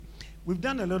We've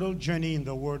done a little journey in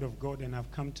the Word of God and have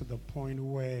come to the point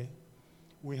where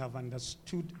we have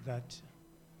understood that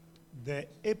the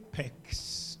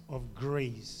apex of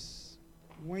grace,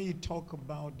 when you talk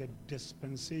about the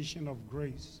dispensation of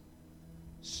grace,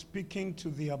 speaking to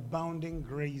the abounding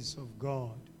grace of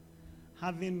God,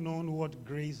 having known what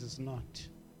grace is not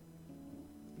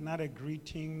a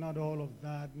greeting, not all of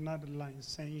that, not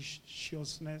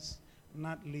licentiousness,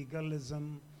 not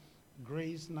legalism,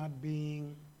 grace not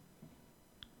being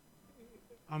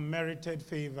unmerited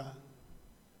favor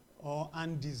or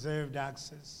undeserved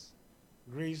access,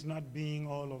 grace not being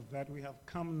all of that. We have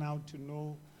come now to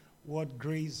know what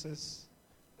grace is.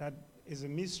 That is a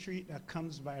mystery that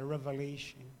comes by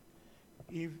revelation.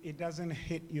 If it doesn't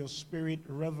hit your spirit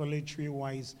revelatory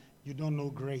wise, you don't know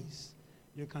grace.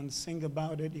 You can sing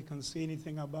about it, you can say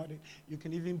anything about it, you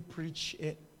can even preach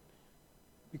it,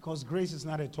 because grace is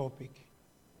not a topic.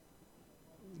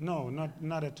 No,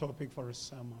 not a topic for a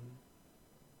sermon.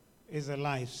 It's a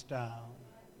lifestyle.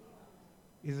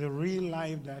 It's a real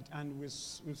life that, and we've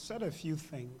said a few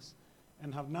things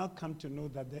and have now come to know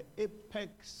that the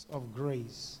apex of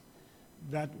grace,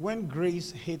 that when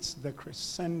grace hits the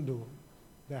crescendo,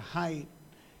 the height,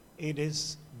 it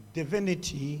is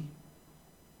divinity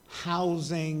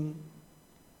housing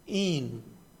in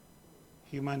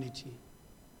humanity.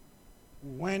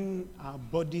 When our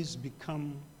bodies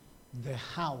become the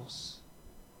house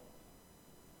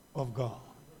of God.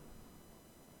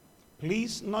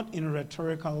 Please, not in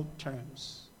rhetorical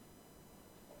terms,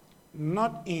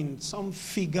 not in some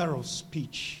figure of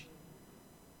speech,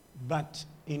 but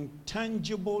in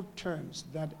tangible terms,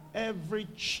 that every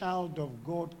child of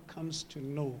God comes to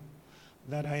know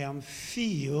that I am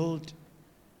filled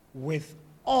with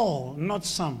all, not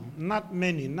some, not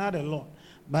many, not a lot,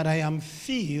 but I am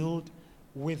filled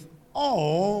with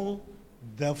all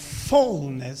the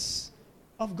fullness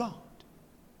of God.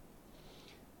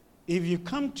 If you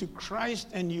come to Christ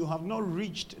and you have not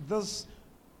reached this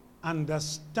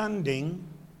understanding,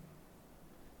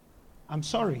 I'm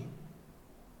sorry,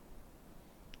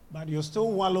 but you're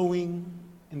still wallowing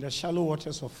in the shallow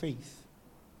waters of faith.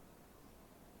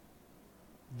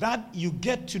 That you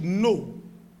get to know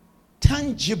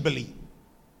tangibly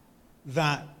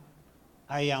that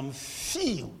I am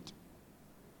filled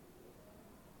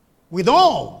with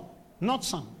all, not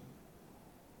some.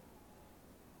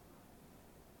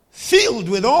 Filled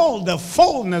with all the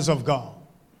fullness of God.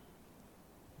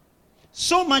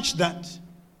 So much that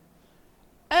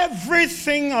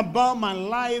everything about my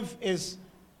life is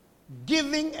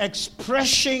giving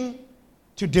expression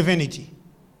to divinity.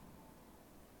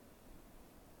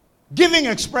 Giving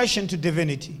expression to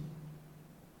divinity.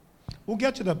 We'll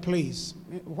get to the place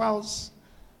whilst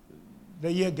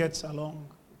the year gets along.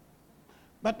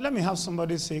 But let me have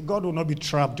somebody say, God will not be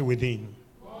trapped within.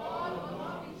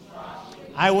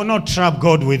 I will not trap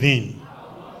God within.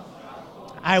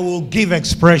 I will give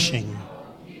expression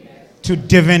to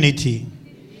divinity.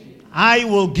 I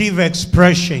will give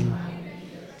expression.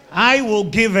 I will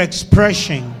give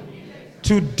expression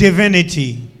to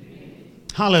divinity.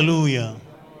 Hallelujah.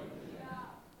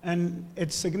 And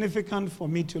it's significant for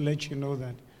me to let you know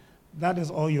that that is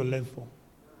all you live for.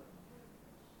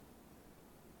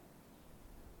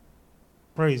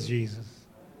 Praise Jesus.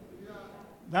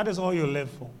 That is all you live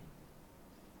for.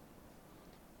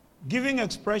 Giving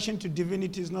expression to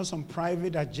divinity is not some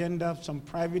private agenda, some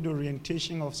private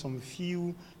orientation of some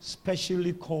few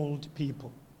specially called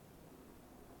people.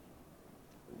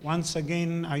 Once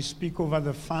again, I speak over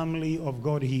the family of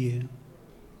God here.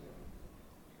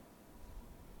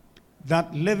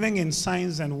 That living in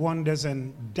signs and wonders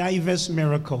and diverse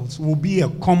miracles will be a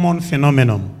common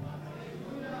phenomenon.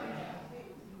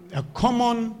 A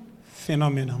common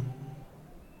phenomenon.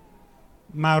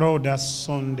 Maroda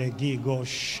sonde gigo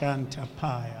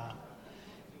shantapaya.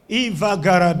 Iva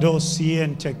garado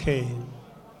sienteke.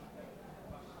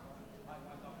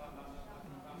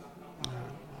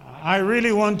 I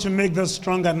really want to make this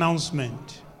strong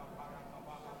announcement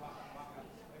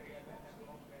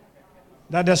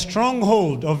that the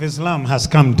stronghold of Islam has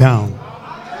come down.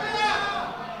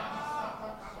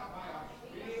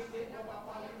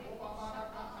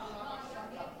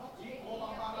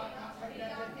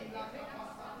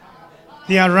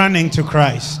 They are running to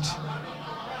Christ.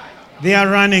 They are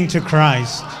running to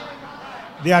Christ.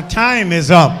 Their time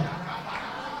is up.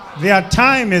 Their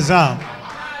time is up.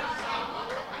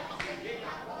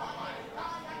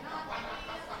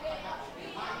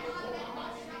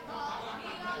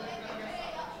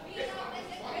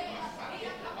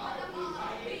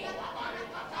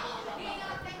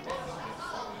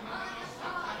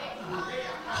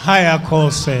 Higher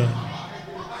call say.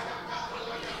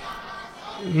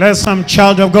 Let some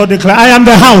child of God declare, I am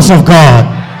the house of God.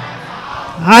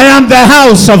 I am the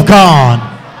house of God.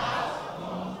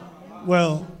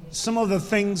 Well, some of the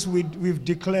things we've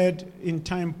declared in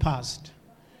time past,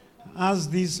 as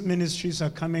these ministries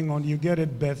are coming on, you get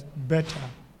it better.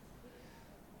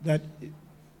 That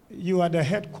you are the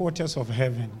headquarters of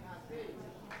heaven.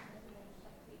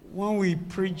 When we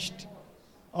preached,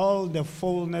 all the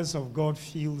fullness of God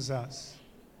fills us.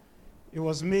 It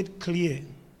was made clear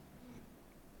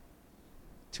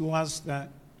to us that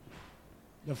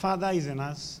the Father is in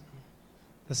us,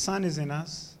 the Son is in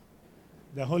us,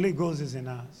 the Holy Ghost is in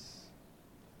us.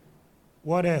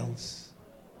 What else?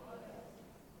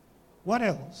 What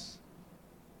else?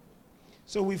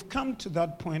 So we've come to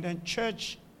that point, and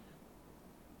church,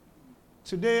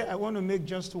 today I want to make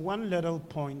just one little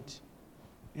point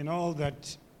in all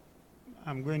that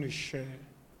I'm going to share.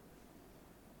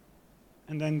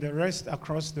 And then the rest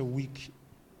across the week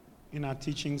in our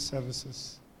teaching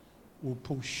services will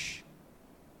push.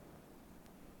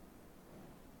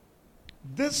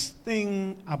 This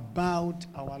thing about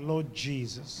our Lord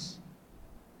Jesus,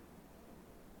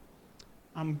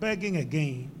 I'm begging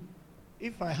again,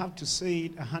 if I have to say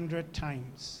it 100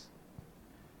 times,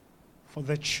 for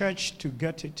the church to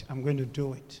get it, I'm going to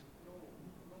do it.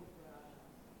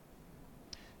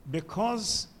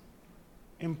 Because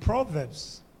in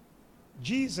Proverbs,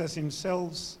 Jesus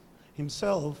himself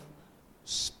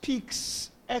speaks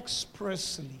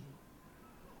expressly.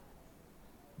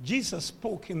 Jesus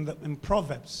spoke in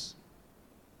Proverbs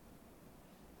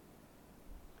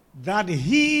that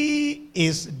he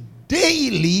is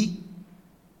daily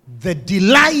the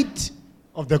delight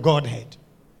of the Godhead.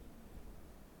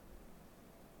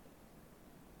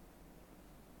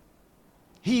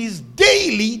 He is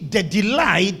daily the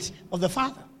delight of the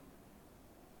Father.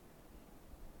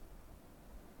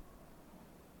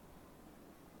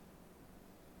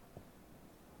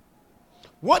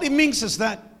 What it means is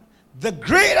that the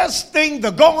greatest thing the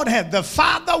Godhead, the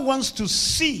Father, wants to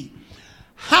see.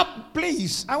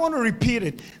 Please, I want to repeat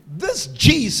it. This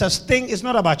Jesus thing is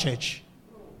not about church.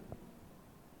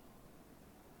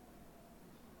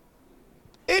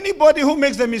 Anybody who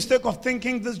makes the mistake of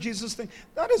thinking this Jesus thing,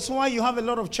 that is why you have a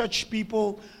lot of church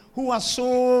people who are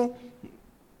so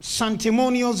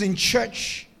sanctimonious in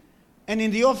church, and in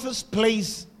the office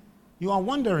place, you are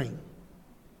wondering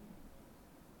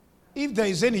if there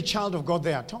is any child of God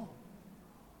there at all.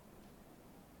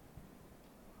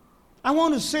 I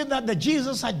want to say that the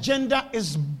Jesus agenda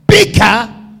is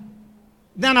bigger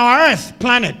than our earth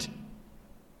planet.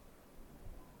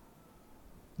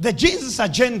 The Jesus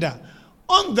agenda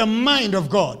on the mind of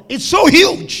God, it's so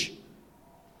huge.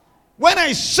 When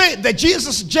I say the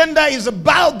Jesus agenda is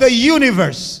about the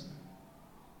universe,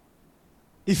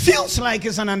 it feels like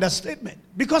it's an understatement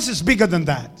because it's bigger than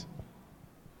that.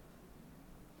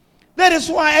 That is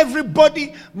why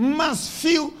everybody must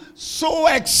feel so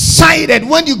excited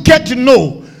when you get to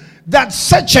know that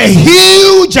such a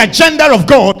huge agenda of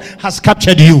God has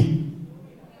captured you.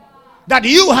 That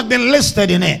you have been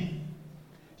listed in it.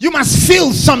 You must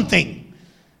feel something.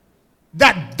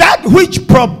 That which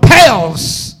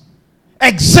propels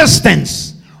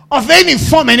existence of any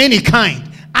form and any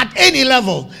kind, at any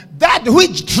level, that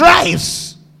which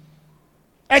drives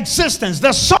existence,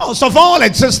 the source of all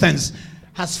existence,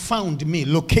 has found me,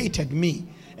 located me,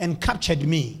 and captured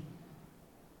me.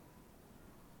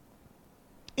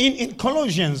 In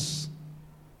Colossians,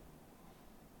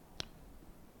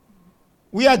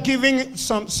 we are giving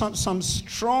some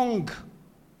strong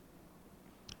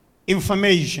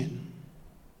information.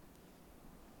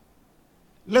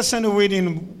 Listen to it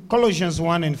in Colossians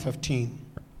 1:15.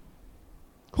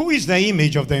 Who is the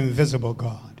image of the invisible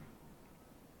God?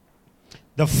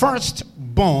 The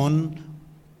firstborn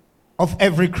of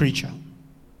every creature.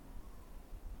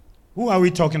 Who are we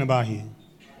talking about here?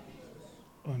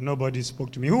 Oh, nobody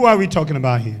spoke to me. Who are we talking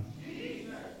about here?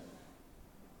 Jesus.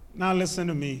 Now listen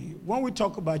to me. When we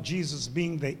talk about Jesus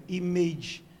being the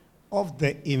image of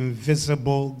the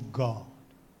invisible God,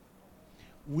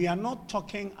 we are not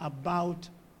talking about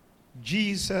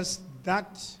Jesus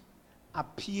that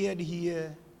appeared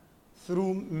here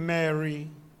through Mary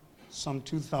some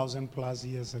 2,000 plus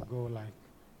years ago, like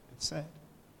it said.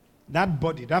 That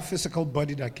body, that physical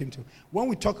body that came to. When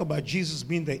we talk about Jesus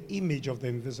being the image of the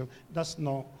invisible, that's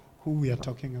not who we are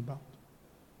talking about.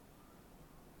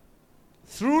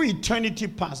 Through eternity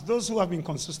past, those who have been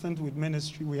consistent with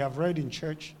ministry, we have read in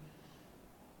church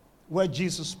where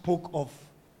Jesus spoke of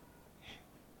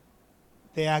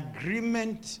the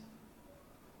agreement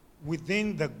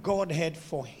within the Godhead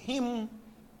for him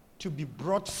to be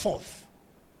brought forth,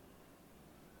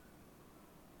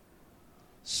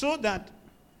 so that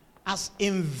as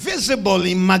invisible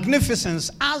in magnificence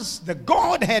as the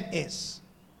Godhead is,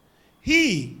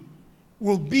 he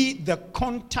will be the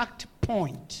contact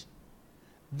point.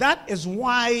 That is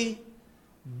why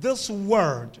this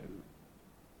word,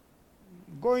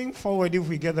 going forward, if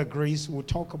we get the grace, we'll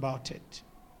talk about it.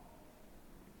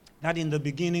 That in the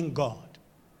beginning, God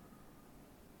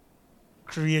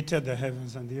created the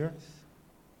heavens and the earth.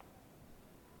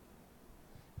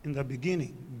 In the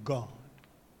beginning, God.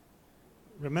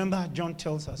 Remember, John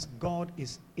tells us God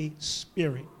is a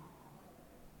spirit.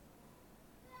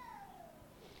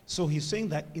 So he's saying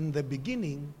that in the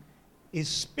beginning, a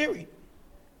spirit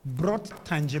brought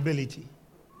tangibility.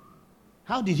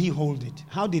 How did he hold it?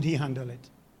 How did he handle it?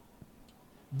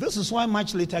 This is why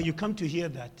much later you come to hear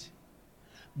that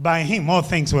by him all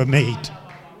things were made.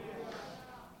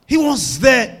 He was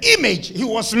the image. He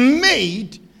was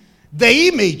made the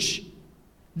image,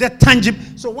 the tangible.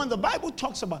 So when the Bible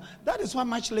talks about, that is why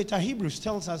much later Hebrews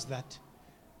tells us that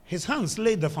his hands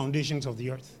laid the foundations of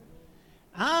the earth.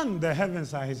 And the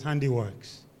heavens are his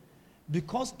handiworks.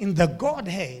 Because in the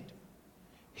Godhead,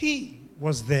 he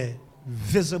was the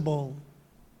visible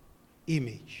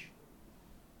image.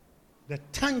 The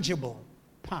tangible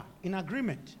part, in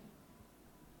agreement.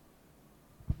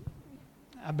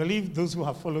 I believe those who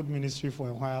have followed ministry for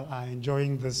a while are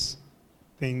enjoying these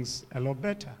things a lot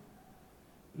better.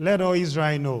 Let all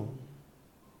Israel know,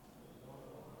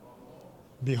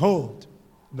 behold,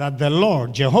 that the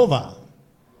Lord, Jehovah,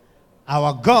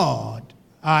 our God,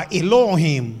 our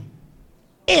Elohim,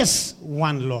 is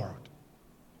one Lord.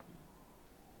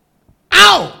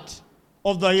 Out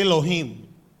of the Elohim,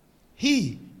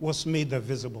 he was made the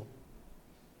visible.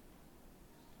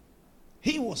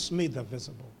 He was made the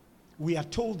visible. We are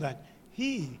told that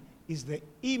he is the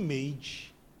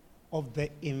image of the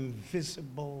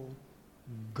invisible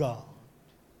God.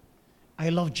 I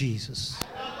love Jesus.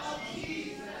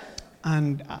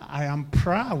 And I am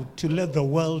proud to let the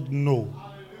world know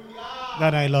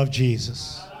that I love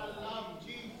Jesus.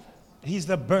 He's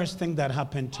the best thing that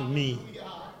happened to me.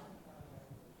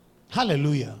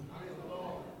 Hallelujah.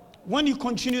 When you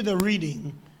continue the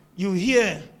reading, you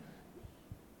hear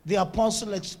the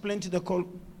apostle explain to the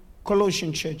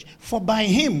Colossian church, for by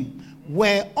him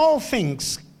were all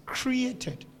things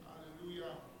created.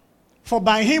 For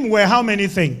by him were how many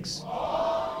things?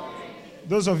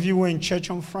 Those of you who were in church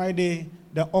on Friday,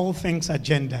 the all things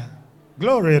agenda.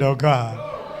 Glory to God.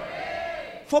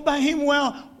 Glory. For by him,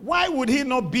 well, why would he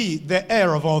not be the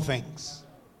heir of all things?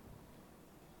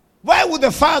 Why would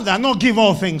the Father not give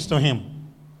all things to him?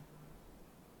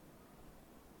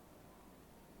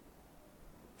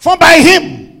 For by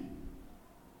him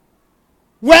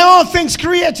were all things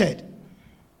created,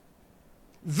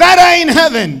 that are in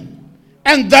heaven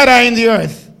and that are in the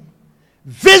earth,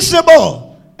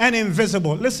 visible and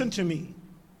invisible. Listen to me.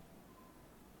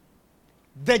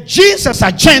 The Jesus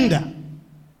agenda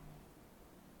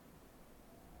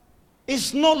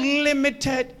is not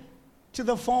limited to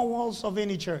the four walls of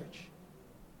any church.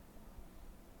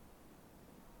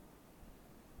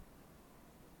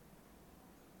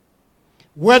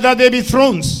 Whether they be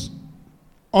thrones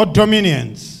or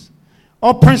dominions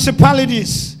or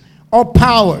principalities or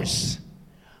powers,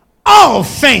 all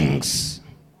things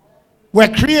were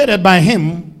created by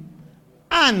him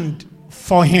and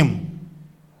for him.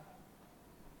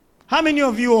 How many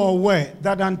of you are aware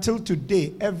that until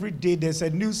today, every day there's a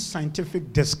new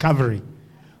scientific discovery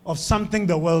of something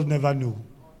the world never knew?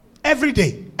 Every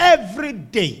day. Every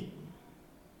day.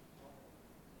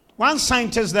 One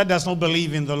scientist that does not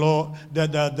believe in the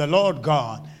Lord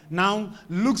God now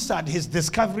looks at his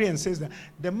discovery and says that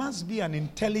there must be an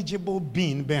intelligible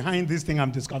being behind this thing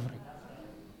I'm discovering.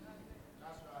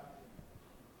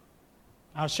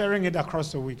 I was sharing it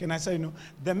across the week, and I said,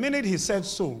 the minute he said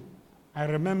so, I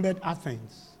remembered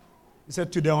Athens. He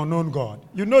said, to the unknown God.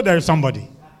 You know there is somebody.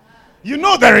 You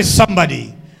know there is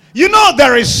somebody. You know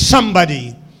there is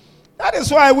somebody. That is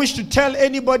why I wish to tell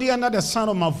anybody under the sound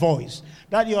of my voice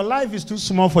that your life is too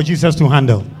small for Jesus to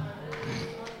handle.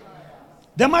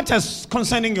 The matters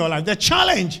concerning your life, the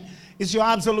challenge is your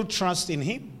absolute trust in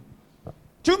him.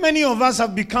 Too many of us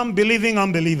have become believing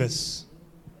unbelievers.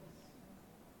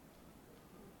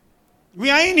 We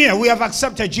are in here, we have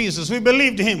accepted Jesus, we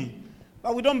believed him,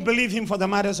 but we don't believe him for the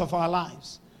matters of our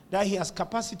lives. That he has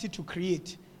capacity to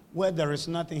create where there is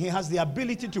nothing. He has the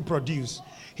ability to produce.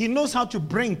 He knows how to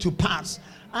bring to pass.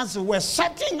 As we're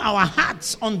setting our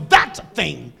hearts on that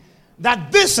thing,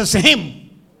 that this is him.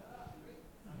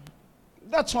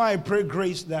 That's why I pray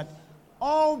grace that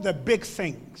all the big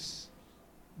things,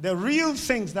 the real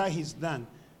things that he's done,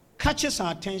 catches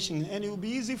our attention, and it will be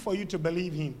easy for you to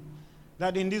believe him.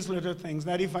 that in these little things,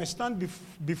 that if I stand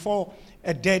before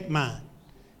a dead man,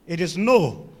 it is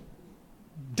no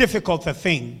difficult a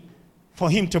thing for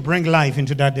him to bring life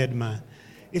into that dead man.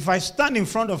 If I stand in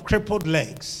front of crippled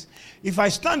legs, if I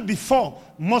stand before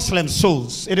Muslim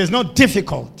souls, it is not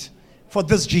difficult for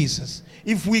this Jesus.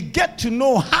 If we get to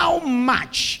know how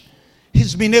much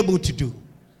he's been able to do.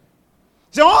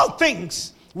 So all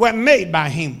things were made by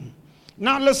him.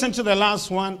 Now listen to the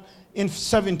last one in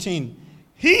 17.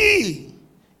 He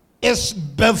is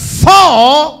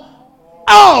before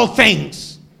all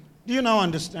things. Do you now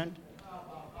understand?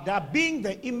 That being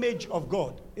the image of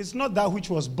God is not that which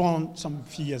was born some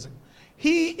few years ago.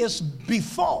 He is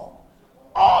before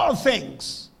all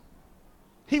things.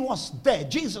 He was there.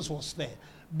 Jesus was there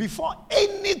before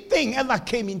anything ever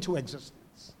came into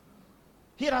existence.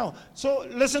 So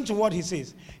listen to what he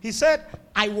says. He said,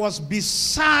 I was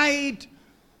beside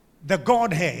the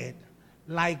Godhead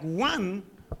like one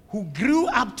who grew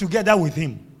up together with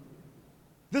him.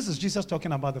 This is Jesus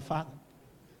talking about the Father.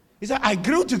 He said, I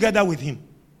grew together with him.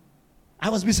 I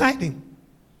was beside him.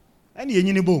 And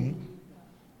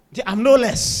I'm no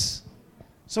less.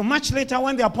 So much later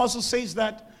when the apostle says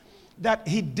that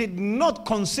he did not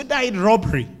consider it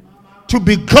robbery to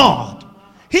be God,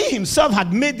 he himself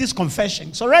had made these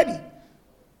confessions already.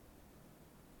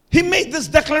 He made these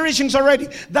declarations already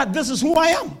that this is who I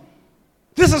am.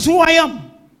 This is who I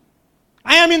am.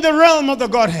 I am in the realm of the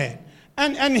Godhead.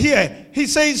 And here he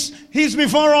says he's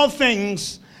before all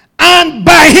things, and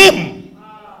by him.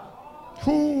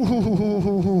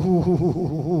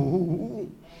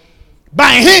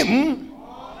 By him.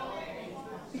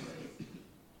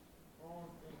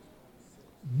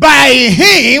 By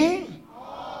him.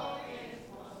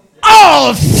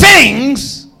 All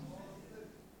things.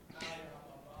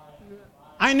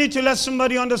 I need to let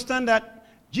somebody understand that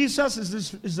Jesus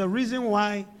is the reason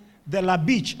why the La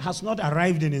Beach has not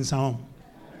arrived in his home.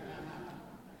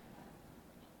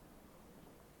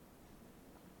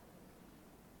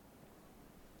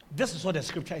 This is what the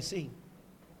scripture is saying.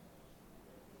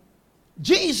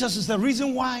 Jesus is the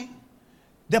reason why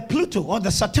the Pluto or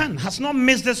the Saturn has not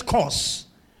missed this course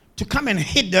to come and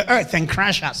hit the earth and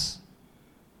crash us.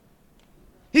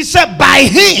 He said, by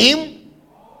him,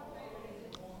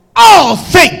 all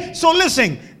things. So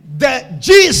listen, the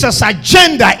Jesus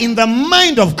agenda in the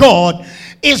mind of God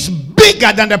is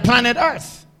bigger than the planet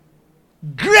Earth.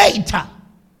 Greater.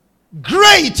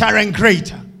 Greater and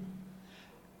greater.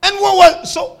 And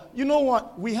so you know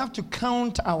what? We have to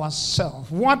count ourselves.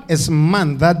 What is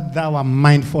man that thou art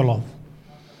mindful of?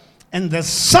 And the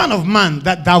Son of Man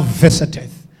that thou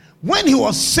visiteth. When he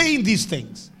was saying these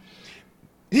things,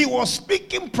 he was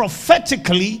speaking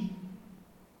prophetically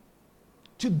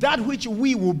to that which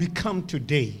we will become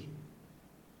today.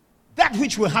 That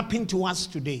which will happen to us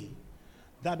today.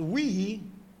 That we,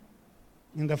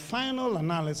 in the final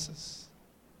analysis,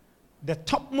 the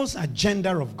topmost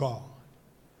agenda of God,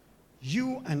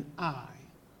 you and I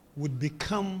would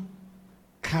become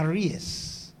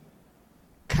carriers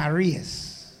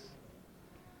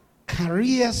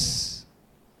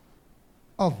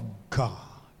of God.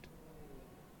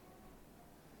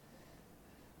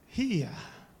 Here,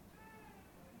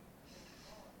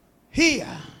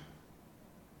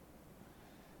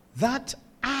 that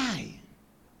I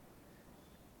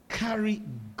carry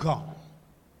God.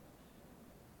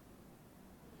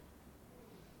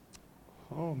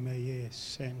 Oh, may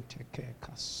sente ke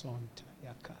kasonta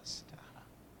yakasta.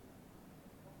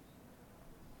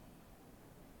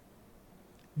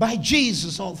 By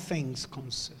Jesus, all things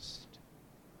consist.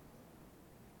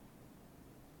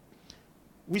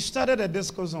 We started a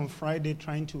discourse on Friday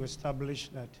trying to establish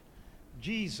that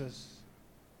Jesus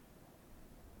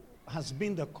has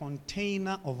been the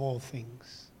container of all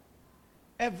things.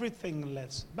 Everything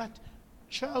less. But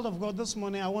child of God, this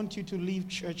morning I want you to leave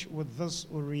church with this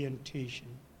orientation.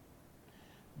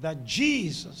 That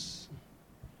Jesus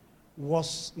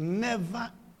was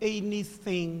never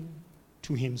anything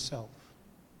to himself.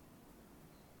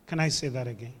 Can I say that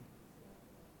again?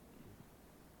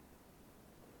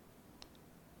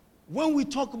 When we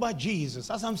talk about Jesus,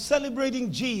 as I'm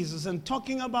celebrating Jesus and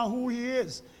talking about who he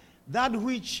is, that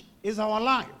which is our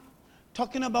life,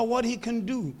 talking about what he can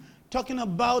do, talking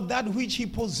about that which he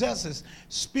possesses,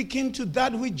 speaking to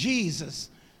that which Jesus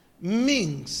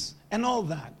means, and all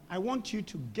that. I want you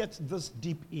to get this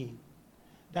deep in.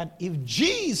 That if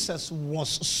Jesus was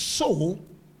so,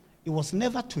 it was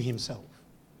never to himself.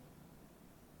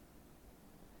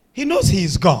 He knows he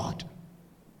is God.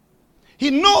 He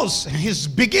knows his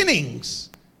beginnings.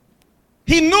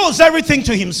 He knows everything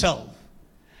to himself.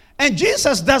 And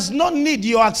Jesus does not need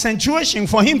your accentuation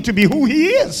for him to be who he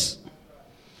is.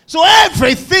 So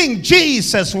everything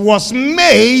Jesus was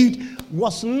made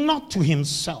was not to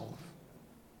himself.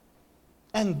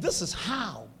 And this is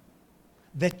how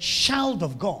the child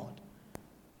of God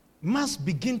must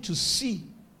begin to see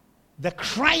the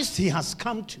Christ he has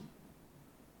come to.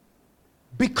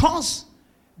 Because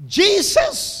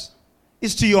Jesus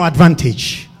is to your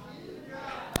advantage.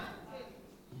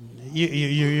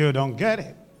 You don't get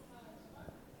it.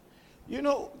 You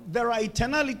know, there are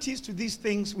eternalities to these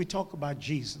things we talk about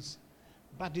Jesus.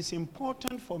 But it's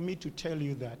important for me to tell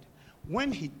you that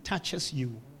when he touches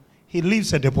you, he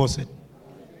leaves a deposit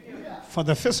for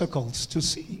the physicals to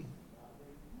see.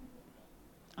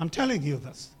 I'm telling you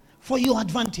this. For your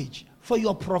advantage, for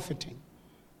your profiting.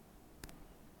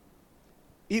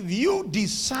 If you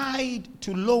decide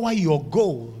to lower your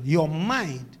goal, your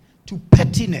mind, to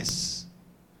pettiness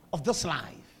of this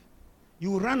life,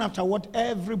 you run after what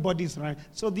everybody's running.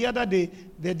 So the other day,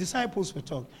 the disciples were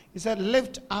talking. He said,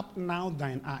 lift up now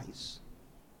thine eyes.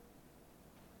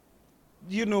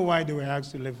 Do you know why they were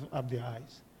asked to lift up their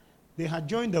eyes? They had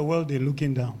joined the world in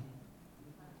looking down.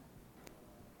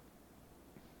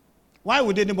 Why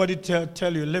would anybody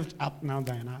tell you, lift up now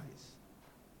thine eyes?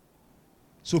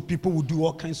 So people would do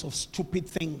all kinds of stupid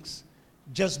things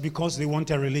just because they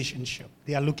want a relationship.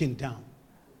 They are looking down.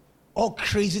 All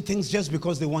crazy things just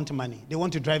because they want money. They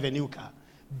want to drive a new car.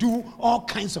 Do all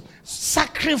kinds of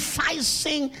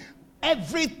sacrificing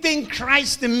everything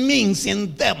Christ means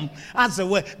in them. As a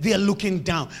way, they are looking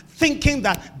down, thinking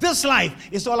that this life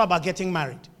is all about getting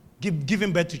married,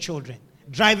 giving birth to children,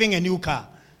 driving a new car,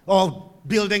 or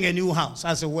building a new house.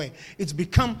 As a way, it's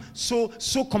become so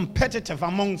competitive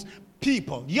amongst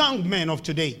people, young men of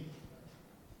today.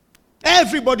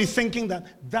 Everybody thinking that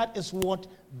that is what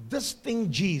this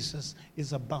thing Jesus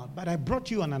is about. But I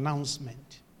brought you an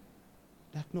announcement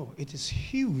that no, it is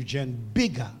huge and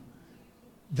bigger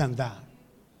than that.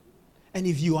 And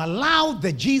if you allow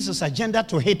the Jesus agenda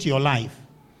to hit your life,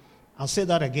 I'll say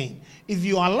that again. If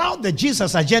you allow the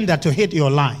Jesus agenda to hit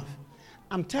your life,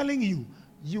 I'm telling you,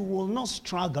 you will not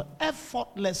struggle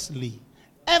effortlessly,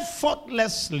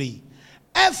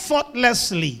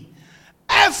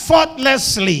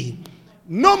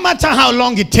 no matter how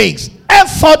long it takes,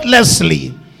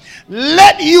 effortlessly.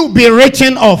 Let you be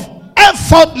written off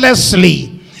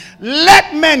effortlessly.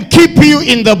 Let men keep you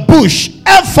in the bush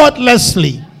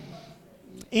effortlessly.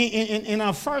 In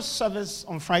our first service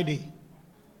on Friday,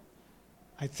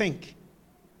 I think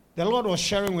the Lord was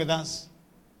sharing with us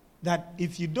that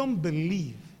if you don't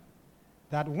believe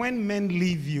that when men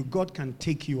leave you, God can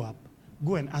take you up,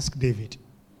 go and ask David.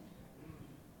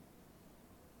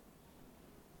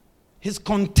 His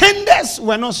contenders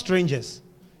were not strangers.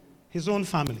 His own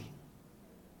family.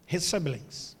 His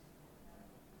siblings.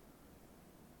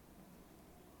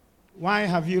 Why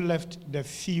have you left the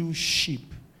few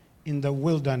sheep in the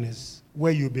wilderness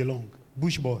where you belong?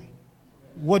 Bush boy.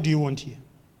 What do you want here?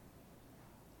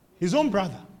 His own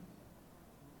brother.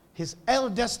 His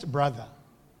eldest brother,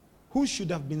 who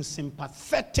should have been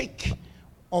sympathetic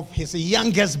of his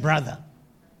youngest brother,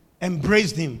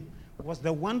 embraced him, was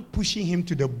the one pushing him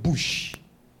to the bush.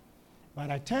 But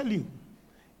I tell you,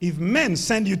 if men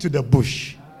send you to the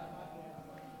bush,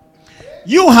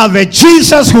 you have a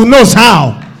Jesus who knows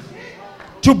how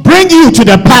to bring you to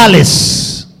the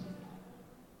palace.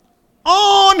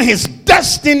 On his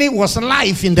destiny was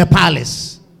life in the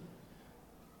palace.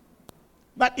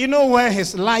 But you know where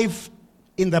his life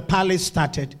in the palace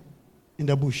started? In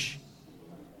the bush.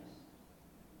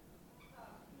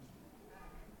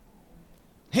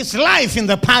 His life in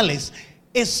the palace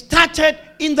is started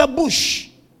in the bush.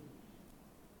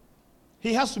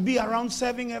 He has to be around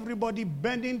serving everybody,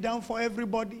 bending down for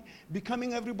everybody,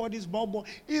 becoming everybody's bobo.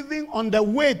 Even on the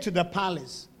way to the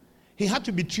palace, he had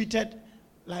to be treated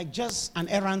like just an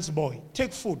errands boy.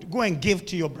 Take food, go and give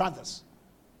to your brothers.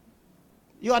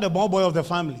 You are the boy of the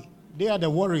family. They are the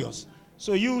warriors.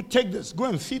 So you take this, go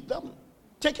and feed them.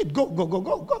 Take it, go.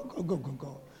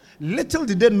 Little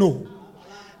did they know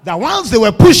that once they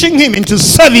were pushing him into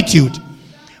servitude,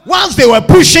 once they were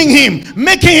pushing him,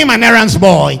 making him an errands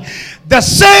boy, the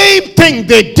same thing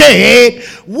they did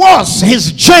was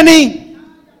his journey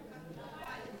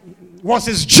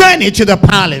to the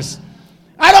palace.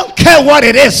 I don't care what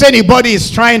it is anybody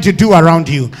is trying to do around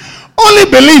you. Only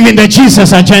believe in the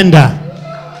Jesus agenda.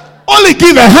 Only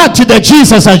give a heart to the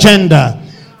Jesus agenda.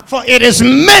 For it is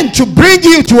meant to bring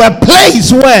you to a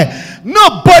place where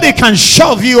nobody can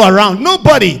shove you around.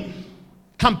 Nobody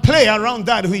can play around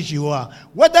that which you are.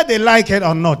 Whether they like it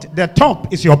or not, the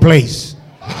top is your place.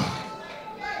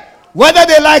 Whether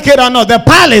they like it or not, the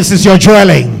palace is your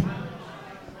dwelling.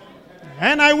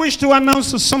 And I wish to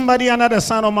announce to somebody under the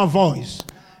sound of my voice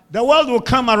The world will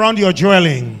come around your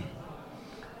dwelling.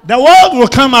 The world will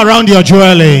come around your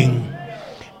dwelling.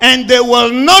 And they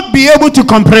will not be able to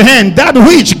comprehend that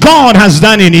which God has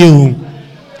done in you.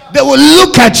 They will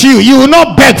look at you. You will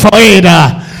not beg for it.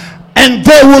 And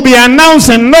they will be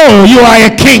announcing, no, you are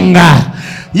a king.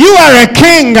 You are a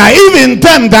king. Even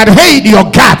them that hate your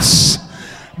guts,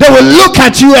 they will look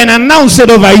at you and announce it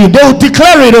over you. They will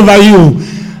declare it over you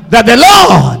that the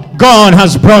Lord God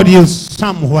has brought you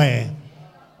somewhere.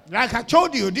 Like I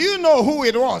told you, do you know who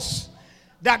it was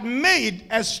that made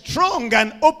a strong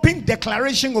and open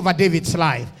declaration over David's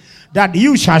life? That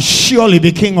you shall surely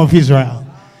be king of Israel.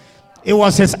 It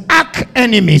was his arch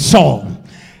enemy Saul.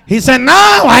 He said,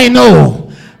 now I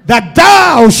know that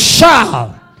thou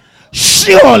shalt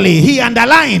surely. He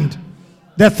underlined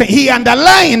the thing. He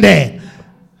underlined it.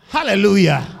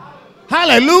 Hallelujah.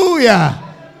 Hallelujah.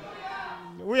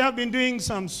 We have been doing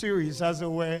some series, as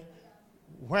it were,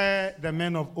 where the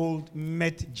men of old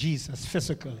met Jesus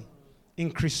physically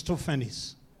in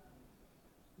Christophanies.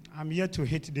 I'm here to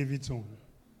hit David's own.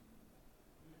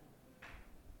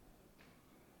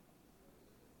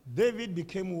 David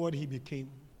became what he became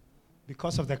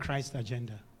because of the Christ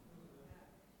agenda.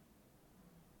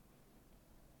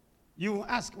 You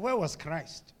ask, where was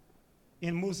Christ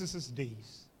in Moses'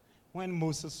 days when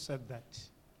Moses said that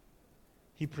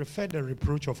he preferred the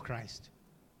reproach of Christ?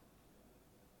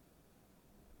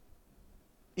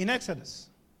 In Exodus,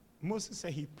 Moses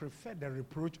said he preferred the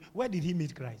reproach. Where did he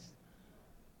meet Christ?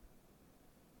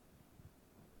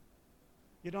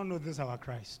 You don't know this, our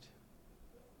Christ.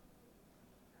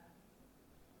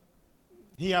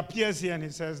 He appears here and he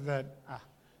says that,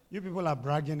 you people are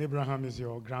bragging Abraham is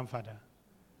your grandfather.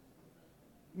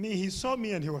 Me, he saw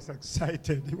me and he was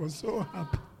excited. He was so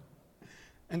happy.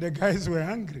 And the guys were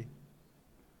angry.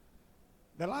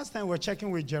 The last time we were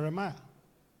checking with Jeremiah,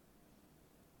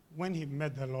 when he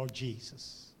met the Lord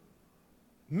Jesus.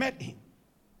 Met him.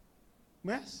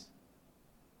 Yes?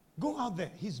 Go out there.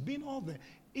 He's been all there.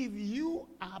 If you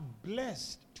are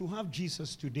blessed to have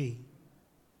Jesus today,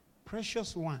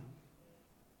 precious one,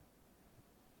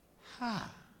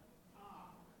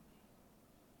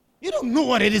 you don't know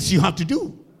what it is you have to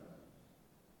do.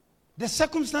 The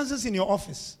circumstances in your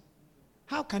office,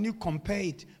 how can you compare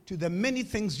it to the many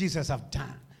things Jesus has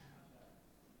done?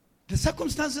 The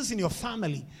circumstances in your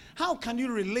family, how can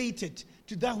you relate it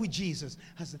to that which Jesus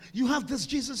has done? You have this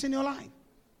Jesus in your life.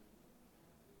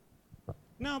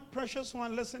 Now, precious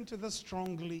one, listen to this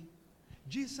strongly.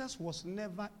 Jesus was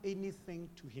never anything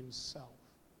to himself.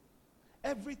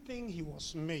 Everything he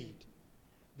was made.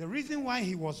 The reason why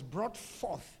he was brought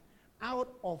forth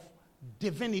out of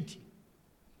divinity,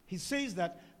 he says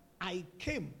that I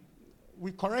came.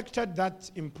 We corrected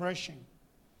that impression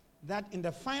that in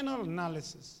the final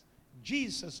analysis,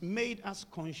 Jesus made us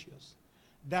conscious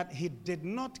that he did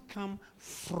not come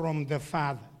from the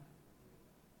Father.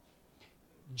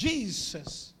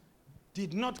 Jesus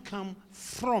did not come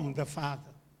from the Father.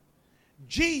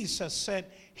 Jesus said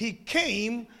he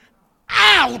came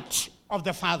out of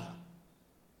the Father.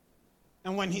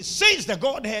 And when he says the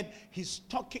Godhead, he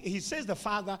says the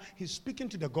Father, he's speaking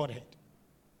to the Godhead.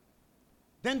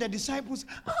 Then the disciples,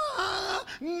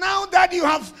 now that you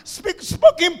have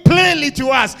spoken plainly to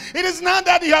us, it is now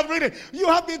that you have read it. You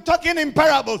have been talking in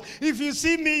parables. If you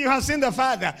see me, you have seen the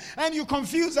Father. And you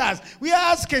confuse us. We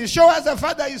are asking, show us the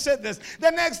Father, you said this.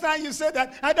 The next time you said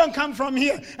that, I don't come from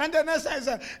here. And the next time you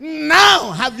said,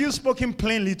 now have you spoken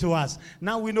plainly to us.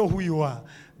 Now we know who you are.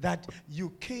 That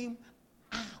you came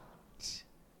out.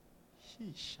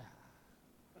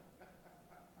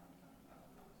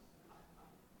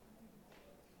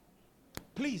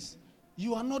 Please,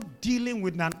 you are not dealing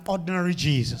with an ordinary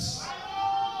Jesus.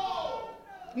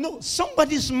 No,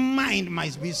 somebody's mind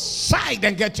must be sight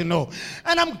and get to know.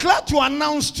 And I'm glad to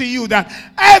announce to you that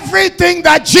everything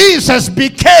that Jesus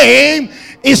became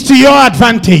is to your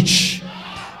advantage.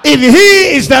 If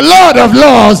he is the Lord of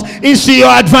Lords, it's to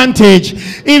your advantage.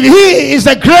 If he is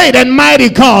the great and mighty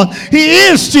God, he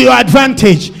is to your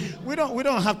advantage. We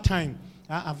don't have time.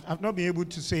 I've not been able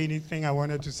to say anything I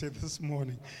wanted to say this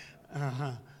morning.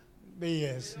 But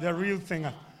yes, the real thing.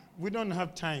 We don't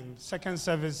have time. Second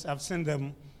service, I've seen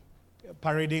them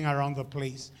parading around the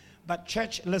place. But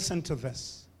church, listen to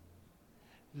this.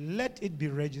 Let it be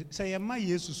registered. Say,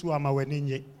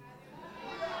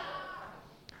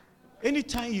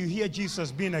 anytime you hear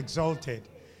Jesus being exalted,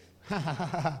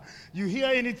 you hear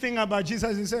anything about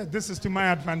Jesus, you say, this is to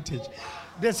my advantage.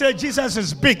 They say Jesus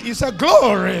is big. You say,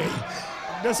 glory.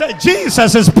 They say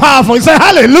Jesus is powerful. You say,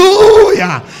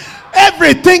 hallelujah.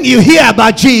 Everything you hear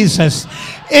about Jesus,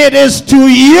 it is to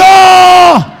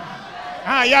your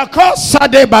Yako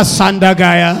sade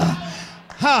basandagaya.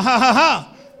 Ha ha ha ha.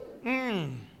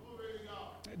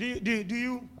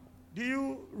 Do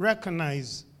you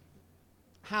recognize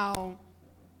how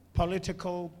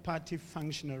political party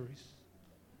functionaries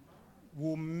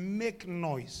will make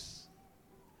noise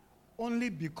only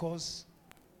because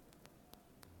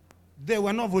they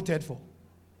were not voted for,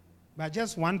 but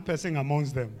just one person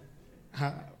amongst them?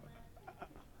 I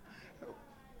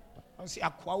see,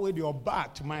 acquire your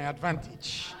back to my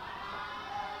advantage.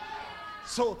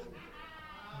 So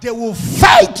they will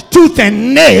fight tooth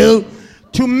and nail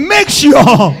to make sure.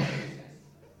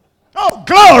 Oh,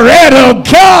 glory to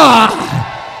God.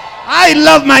 I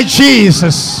love my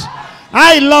Jesus.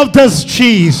 I love this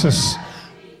Jesus.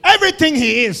 Everything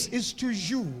he is to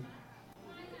you.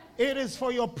 It is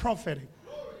for your profiting.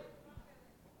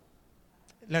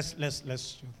 Let's do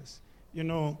this. You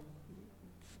know,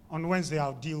 on Wednesday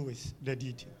I'll deal with the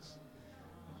details.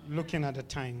 Looking at the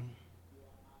time.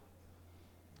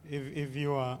 If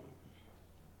you are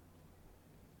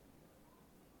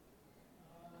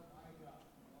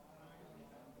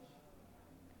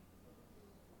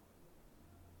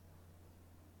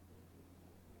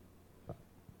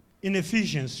in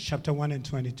Ephesians chapter 1 and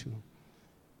 22.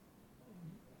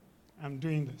 I'm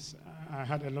doing this. I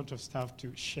had a lot of stuff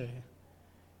to share.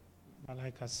 But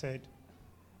like I said,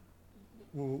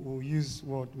 we'll use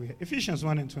what we have. Ephesians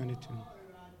 1 and 22.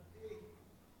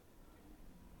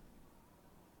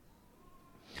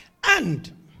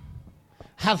 And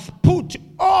hath put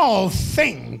all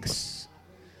things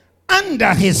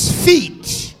under his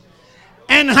feet,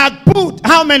 and had put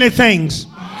how many things?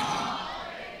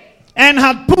 And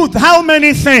had put how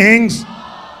many things?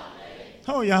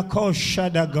 Oh, Yako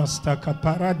Shadagosta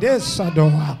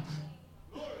Kaparadesadoa.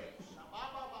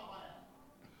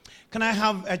 Can I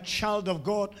have a child of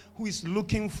God who is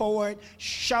looking forward?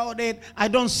 Shout it. I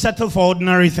don't settle for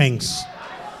ordinary things.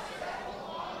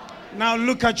 Now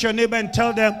look at your neighbor and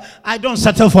tell them, I don't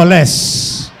settle for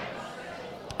less.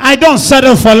 I don't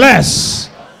settle for less.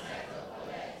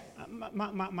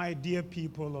 My dear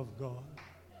people of God,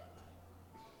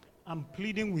 I'm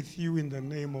pleading with you in the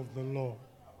name of the Lord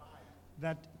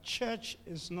that church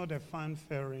is not a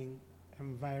fanfaring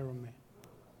environment.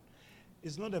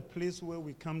 It's not a place where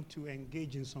we come to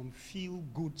engage in some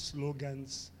feel-good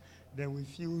slogans, then we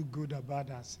feel good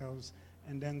about ourselves,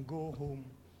 and then go home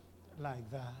like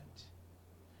that.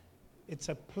 It's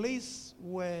a place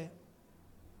where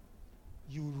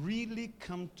you really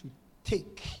come to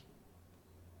take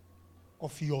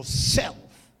of yourself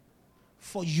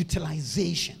for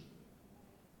utilization.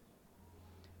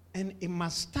 And it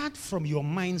must start from your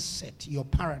mindset, your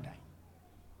paradigm.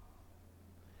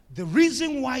 The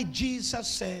reason why Jesus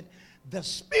said, the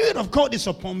Spirit of God is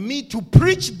upon me to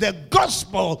preach the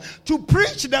gospel,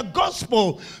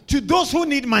 to those who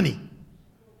need money.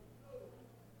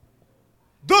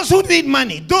 Those who need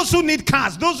money, those who need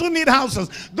cars, those who need houses,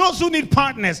 those who need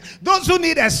partners, those who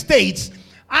need estates.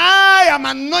 I am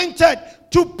anointed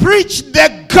to preach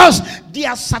the gospel.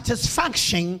 Their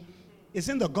satisfaction is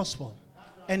in the gospel,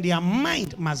 and their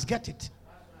mind must get it.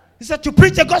 He said to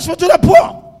preach the gospel to the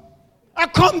poor. I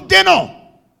come dinner.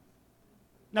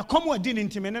 Now come with dinner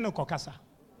intimate kokasa.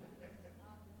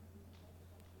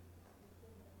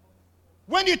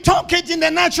 When you talk it in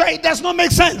the natural, it does not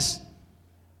make sense.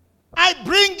 I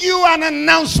bring you an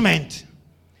announcement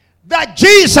that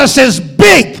Jesus is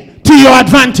big to your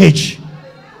advantage.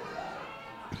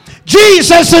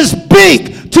 Jesus is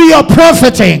big to your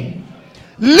profiting.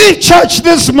 Leave church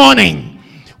this morning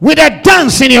with a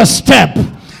dance in your step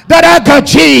that I got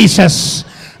Jesus.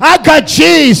 I got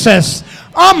Jesus.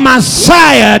 Oh,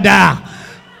 Messiah.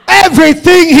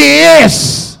 Everything he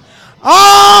is.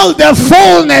 All the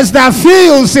fullness that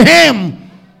fills him.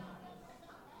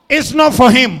 It's not for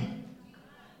him.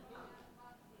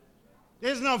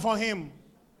 It's not for him.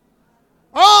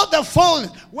 All the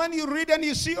fullness. When you read and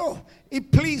you see, oh,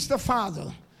 it pleased the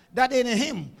Father that in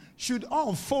him should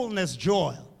all fullness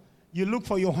joy. You look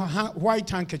for your white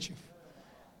handkerchief.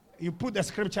 You put the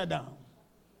scripture down.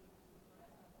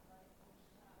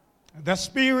 The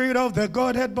Spirit of the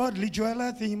Godhead bodily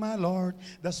dwelleth in my Lord.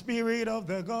 The Spirit of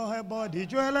the Godhead body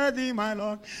dwelleth in my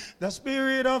Lord. The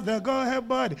Spirit of the Godhead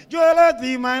body dwelleth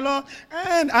in my Lord.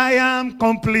 And I am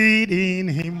complete in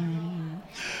him.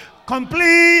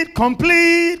 Complete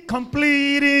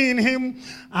in him.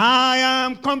 I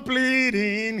am complete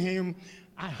in him.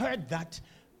 I heard that.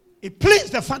 It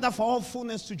pleased the Father for all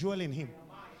fullness to dwell in him.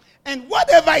 And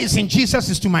whatever is in Jesus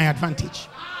is to my advantage.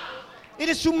 It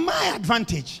is to my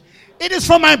advantage. It is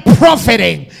for my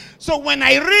profiting. So when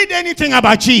I read anything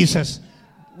about Jesus,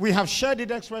 we have shared it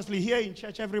expressly here in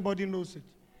church. Everybody knows it.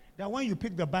 that when you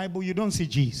pick the Bible, you don't see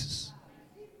Jesus.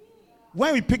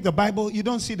 When we pick the Bible, you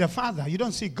don't see the Father. You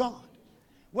don't see God.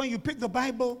 When you pick the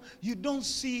Bible, you don't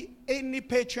see any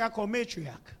patriarch or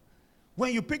matriarch.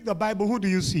 When you pick the Bible, who do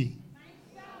you see?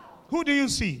 Who do you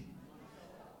see?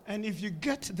 And if you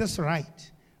get this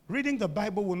right, reading the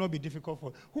Bible will not be difficult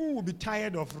for you. Who will be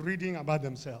tired of reading about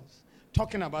themselves,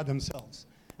 talking about themselves?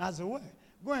 As a way,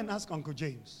 go and ask Uncle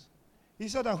James. He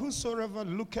said that whosoever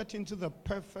looketh into the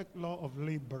perfect law of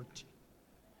liberty,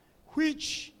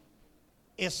 which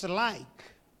is like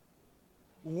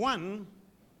one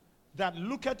that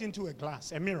looketh into a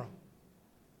glass, a mirror,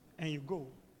 and you go.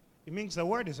 It means the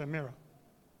word is a mirror.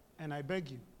 And I beg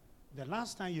you, the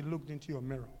last time you looked into your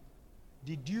mirror,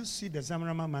 did you see the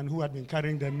Zamarama man who had been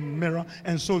carrying the mirror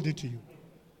and sold it to you?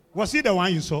 Was he the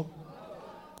one you saw?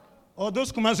 Or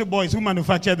those Kumasi boys who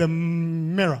manufacture the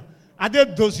mirror? Are they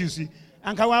those you see?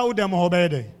 And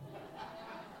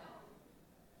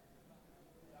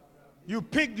you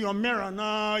picked your mirror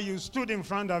now, you stood in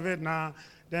front of it now,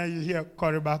 then you hear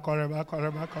Koriba, Koriba,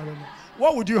 Koriba, Koriba.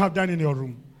 What would you have done in your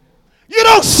room? You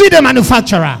don't see the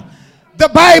manufacturer. The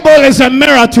Bible is a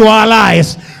mirror to our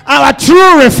lives, our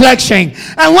true reflection.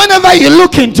 And whenever you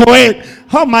look into it,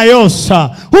 oh my oh sir,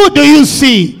 who do you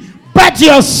see but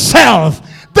yourself?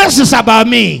 This is about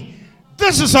me.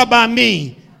 This is about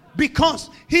me.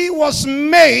 Because he was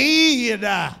made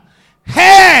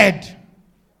head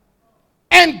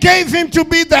and gave him to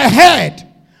be the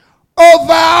head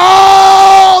over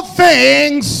all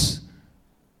things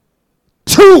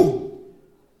to.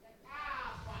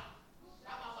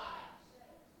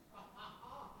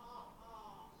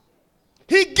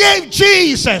 He gave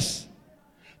Jesus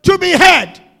to be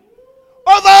head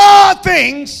over all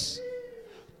things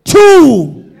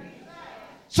to.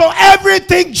 So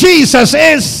everything Jesus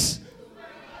is.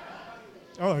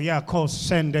 Oh yeah, called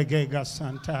Sendegega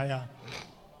Santaya.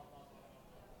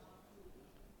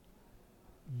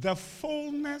 The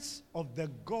fullness of the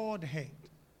Godhead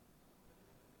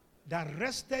that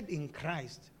rested in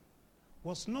Christ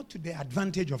was not to the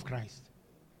advantage of Christ.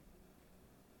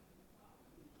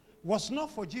 Was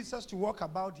not for Jesus to walk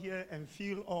about here and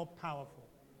feel all powerful.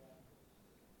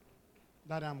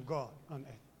 That I'm God on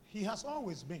earth. He has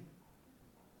always been.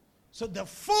 So the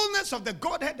fullness of the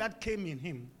Godhead that came in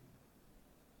him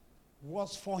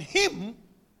was for him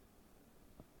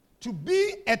to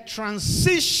be a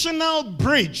transitional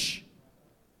bridge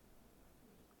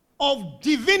of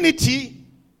divinity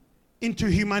into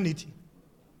humanity.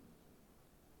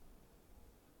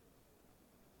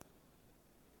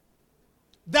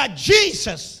 That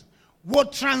Jesus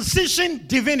would transition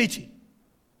divinity.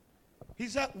 He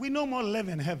said, we no more live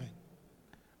in heaven.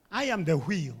 I am the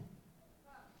wheel.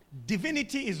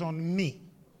 Divinity is on me.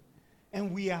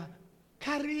 And we are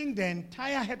carrying the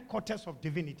entire headquarters of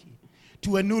divinity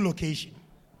to a new location.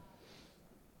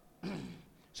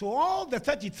 So all the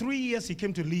 33 years he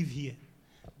came to live here.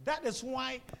 That is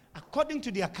why, according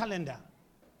to their calendar,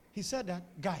 he said that,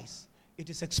 guys, it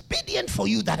is expedient for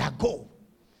you that I go.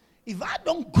 If I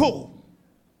don't go,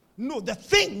 no, the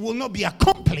thing will not be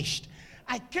accomplished.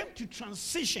 I came to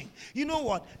transition. You know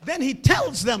what? Then he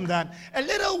tells them that a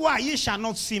little while ye shall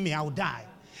not see me, I will die.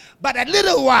 But a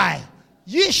little while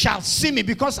ye shall see me,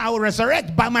 because I will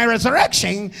resurrect. By my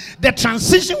resurrection, the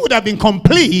transition would have been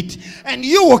complete, and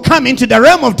you will come into the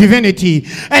realm of divinity.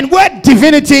 And where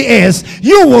divinity is,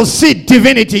 you will see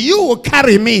divinity. You will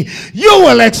carry me. You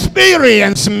will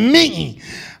experience me.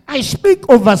 I speak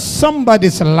over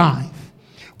somebody's life.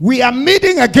 We are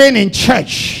meeting again in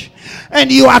church,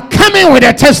 and you are coming with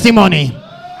a testimony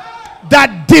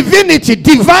that divinity,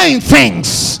 divine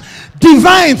things,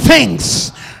 divine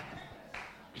things.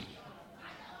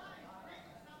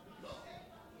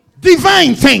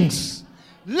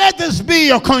 Let this be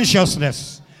your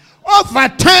consciousness.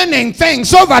 Overturning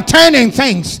things. What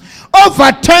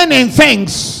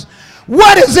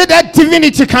is it that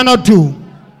divinity cannot do?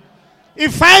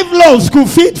 If 5 loaves could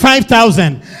feed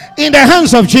 5,000 in the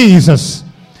hands of Jesus,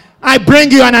 I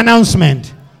bring you an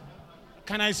announcement.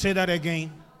 Can I say that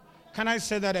again?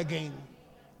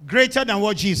 Greater than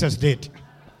what Jesus did.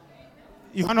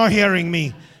 You are not hearing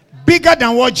me. Bigger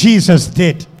than what Jesus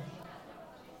did.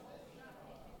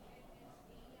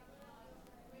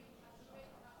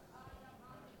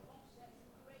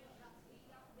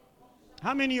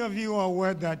 How many of you are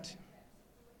aware that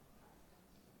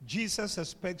Jesus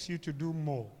expects you to do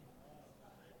more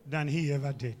than he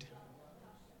ever did?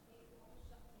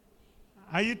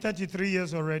 Are you 33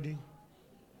 years already?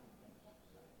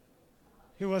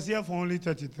 He was here for only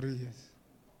 33 years.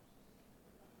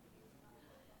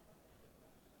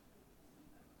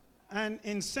 And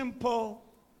in simple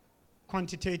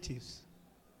quantitatives,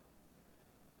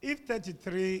 If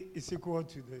 33 is equal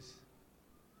to this,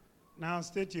 now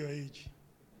state your age.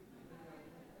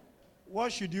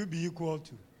 What should you be equal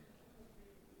to?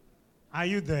 Are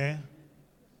you there?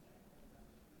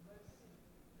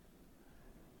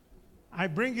 I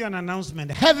bring you an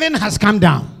announcement. Heaven has come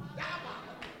down.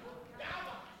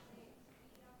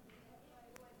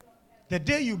 The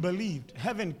day you believed,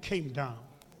 heaven came down.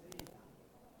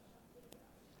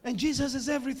 And Jesus is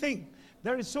everything.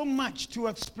 There is so much to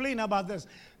explain about this.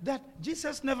 That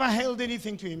Jesus never held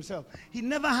anything to himself. He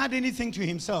never had anything to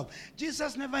himself.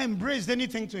 Jesus never embraced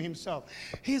anything to himself.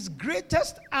 His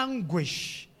greatest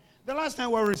anguish. The last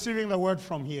time we were receiving the word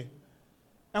from here.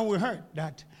 And we heard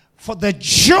that for the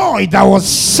joy that was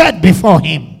set before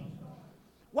him.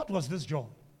 What was this joy?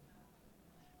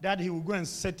 That he would go and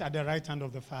sit at the right hand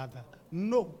of the Father.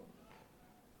 No.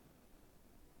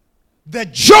 The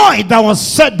joy that was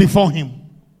set before him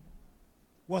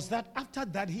was that after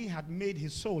that he had made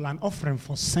his soul an offering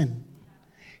for sin,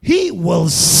 he will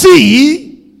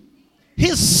see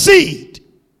his seed.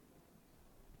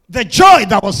 The joy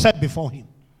that was set before him.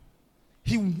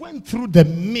 He went through the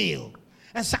meal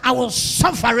and said, I will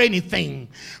suffer anything,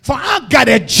 for I've got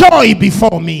a joy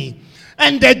before me.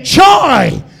 And the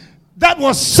joy that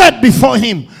was set before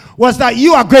him was that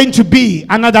you are going to be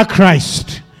another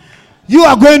Christ. You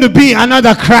are going to be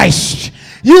another Christ.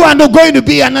 You are not going to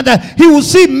be another. He will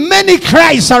see many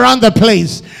Christs around the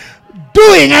place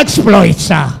doing exploits.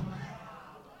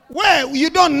 Where you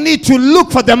don't need to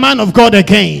look for the man of God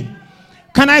again.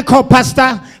 Can I call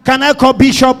pastor? Can I call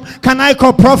bishop? Can I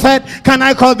call prophet? Can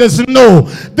I call this? No.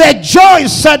 The joy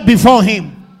set before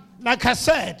him. Like I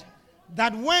said,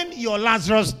 that when your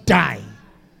Lazarus died,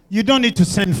 you don't need to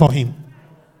send for him.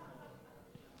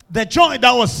 The joy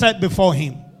that was set before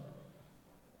him.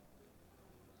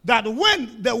 That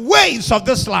when the waves of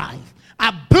this life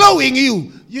are blowing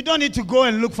you, you don't need to go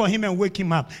and look for him and wake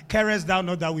him up. Carest thou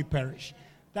not that we perish.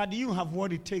 That you have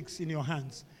what it takes in your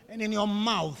hands and in your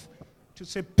mouth to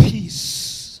say,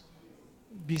 peace,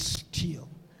 be still.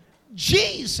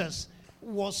 Jesus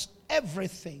was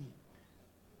everything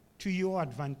to your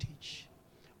advantage.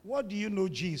 What do you know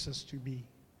Jesus to be?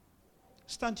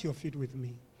 Stand to your feet with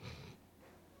me.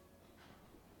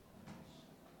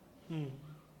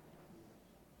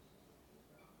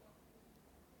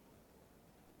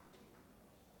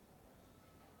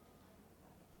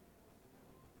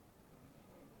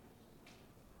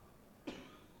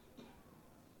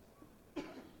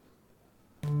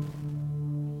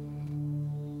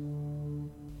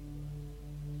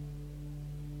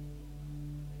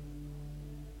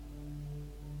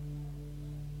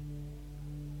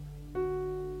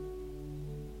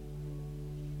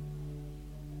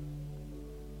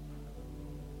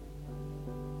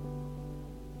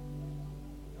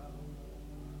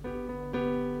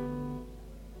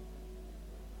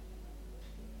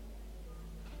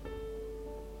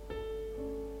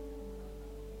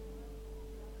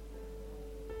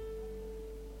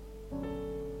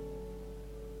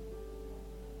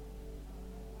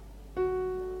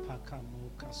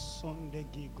 Sonde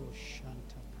gigo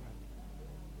shanta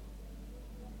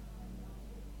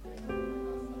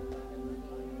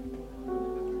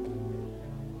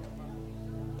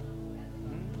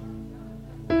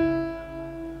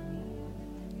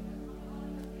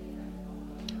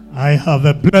I have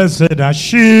a blessed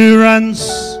assurance.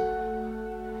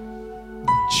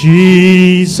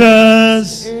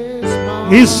 Jesus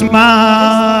is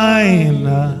mine.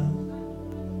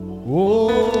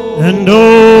 And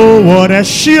oh, what a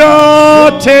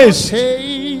sure taste of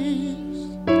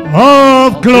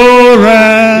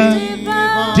glory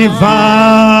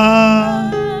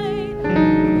divine.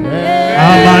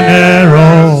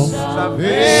 Habanero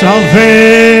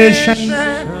salvation.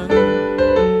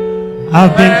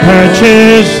 I've been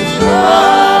purchased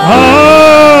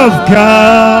of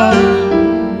God.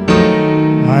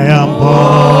 I am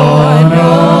born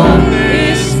of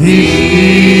His Spirit.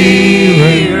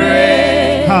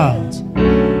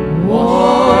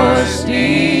 Washed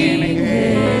in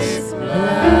His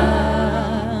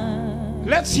blood.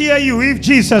 Let's hear you if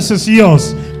Jesus is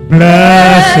yours.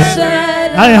 Blessed,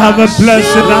 I have a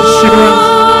blessed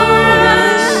assurance.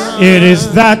 It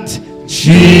is that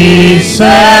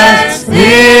Jesus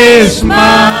is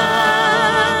mine.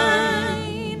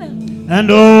 And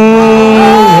oh,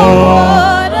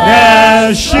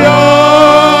 the sure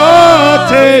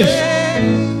taste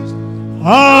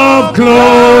of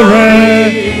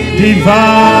glory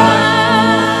divine.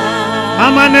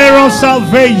 Habanero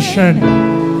salvation.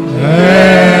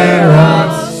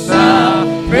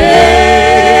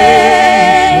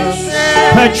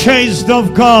 Purchased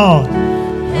of God.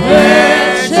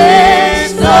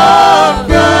 Purchased of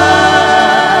God.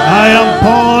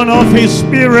 born of His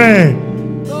Spirit,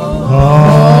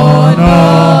 born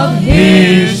of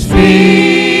His Spirit,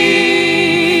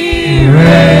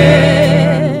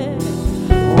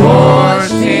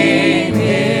 washed in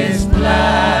His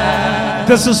blood.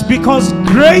 This is because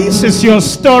grace is your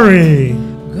story.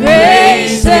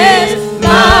 Grace is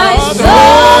my story.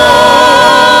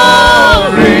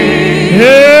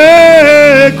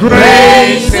 Yeah,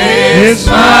 grace is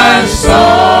my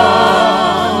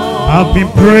song. I've been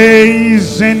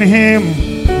praising Him,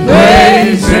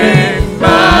 praising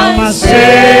my Savior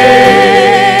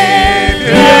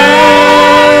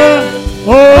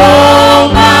all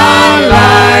my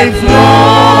life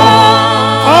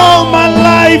long. All my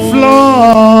life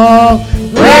long.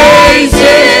 Praise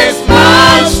is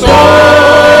my story.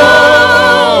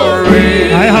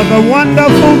 I have a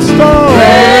wonderful story.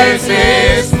 Praise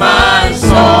is my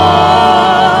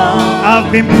song.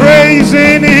 I've been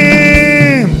praising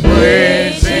Him,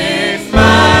 praising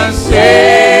my Savior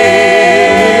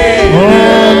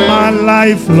all my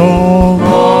life long.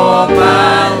 All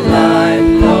my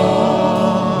life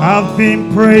long. I've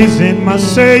been praising my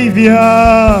Savior,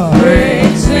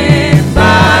 praising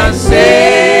my Savior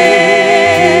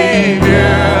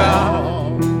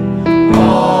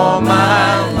all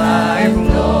my life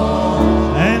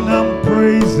long. and I'm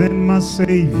praising my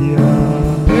Savior,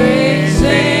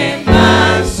 praising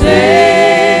my Savior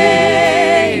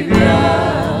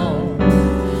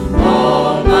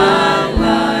all my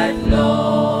life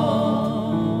long.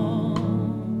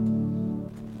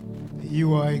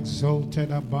 You are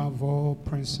exalted above all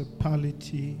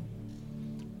principality,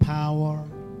 power,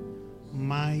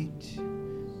 might,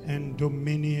 and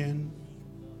dominion,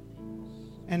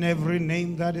 and every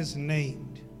name that is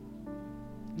named,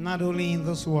 not only in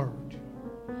this world,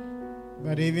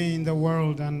 but even in the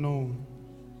world unknown,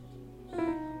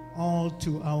 all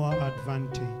to our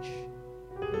advantage,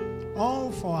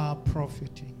 all for our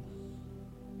profiting.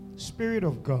 Spirit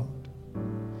of God,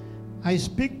 I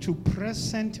speak to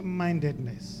present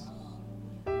mindedness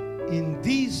in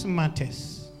these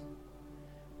matters.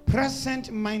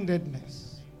 Present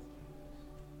mindedness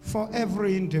for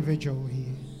every individual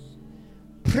here.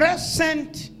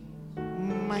 Present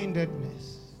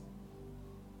mindedness.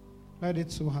 Let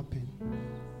it so happen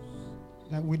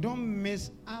that we don't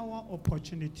miss our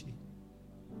opportunity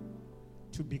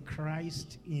to be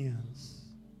Christians.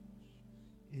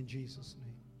 In Jesus'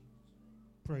 name.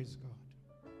 Praise God.